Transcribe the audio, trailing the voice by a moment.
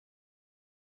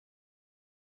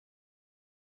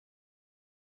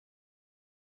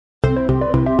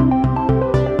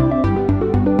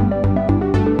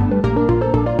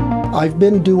I've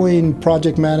been doing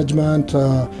project management,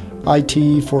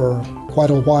 IT for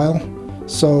quite a while,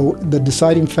 so the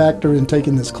deciding factor in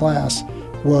taking this class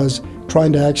was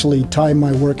trying to actually tie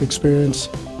my work experience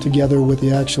together with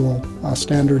the actual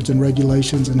standards and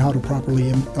regulations and how to properly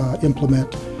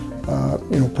implement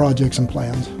projects and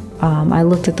plans. I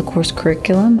looked at the course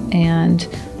curriculum and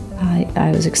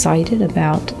I was excited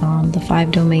about the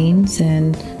 5 domains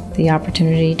and the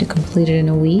opportunity to complete it in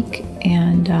a week,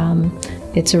 and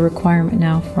it's a requirement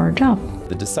now for our job.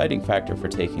 The deciding factor for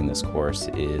taking this course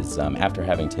is after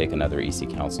having taken other EC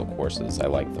Council courses, I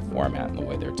like the format and the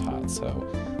way they're taught, so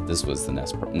this was the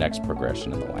next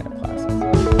progression in the line of classes.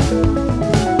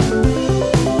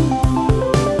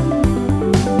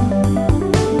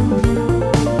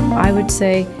 I would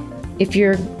say if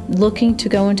you're looking to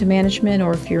go into management,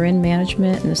 or if you're in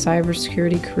management in the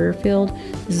cybersecurity career field,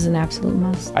 this is an absolute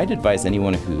must. I'd advise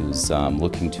anyone who's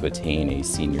looking to attain a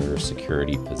senior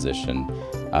security position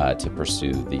to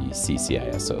pursue the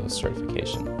CCISO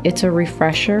certification. It's a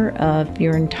refresher of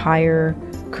your entire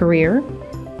career.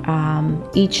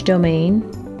 Each domain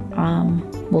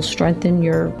will strengthen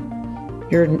your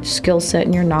skill set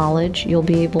and your knowledge. You'll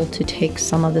be able to take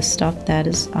some of the stuff that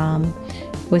is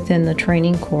within the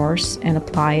training course and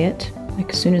apply it. Like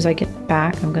as soon as I get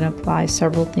back, I'm going to apply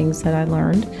several things that I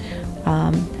learned.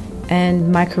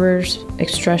 And my career's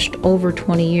stretched over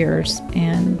 20 years,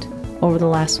 and over the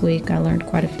last week I learned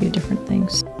quite a few different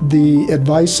things. The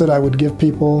advice that I would give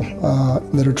people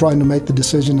that are trying to make the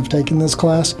decision of taking this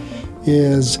class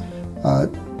is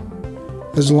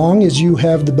as long as you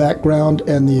have the background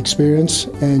and the experience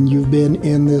and you've been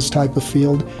in this type of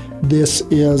field, this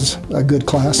is a good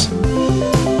class.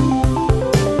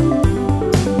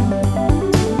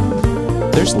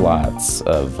 There's lots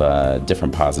of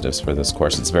different positives for this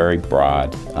course. It's very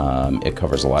broad. It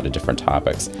covers a lot of different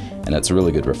topics, and it's a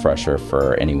really good refresher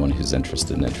for anyone who's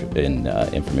interested in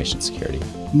information security.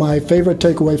 My favorite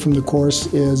takeaway from the course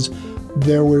is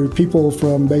there were people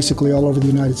from basically all over the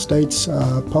United States,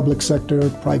 public sector,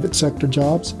 private sector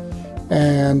jobs,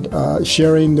 and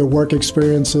sharing their work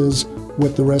experiences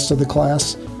with the rest of the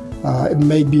class. It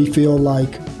made me feel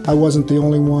like I wasn't the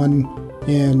only one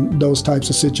in those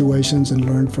types of situations, and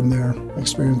learned from their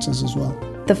experiences as well.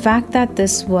 The fact that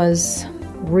this was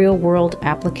real-world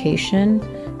application,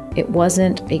 it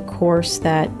wasn't a course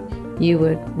that you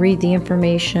would read the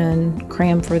information,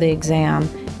 cram for the exam,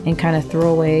 and kind of throw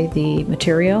away the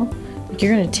material.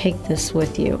 You're going to take this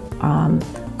with you. A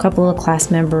couple of class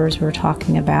members were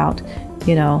talking about,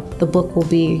 the book will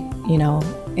be,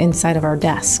 inside of our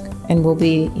desk, and we'll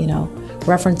be,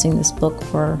 referencing this book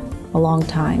for a long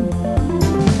time.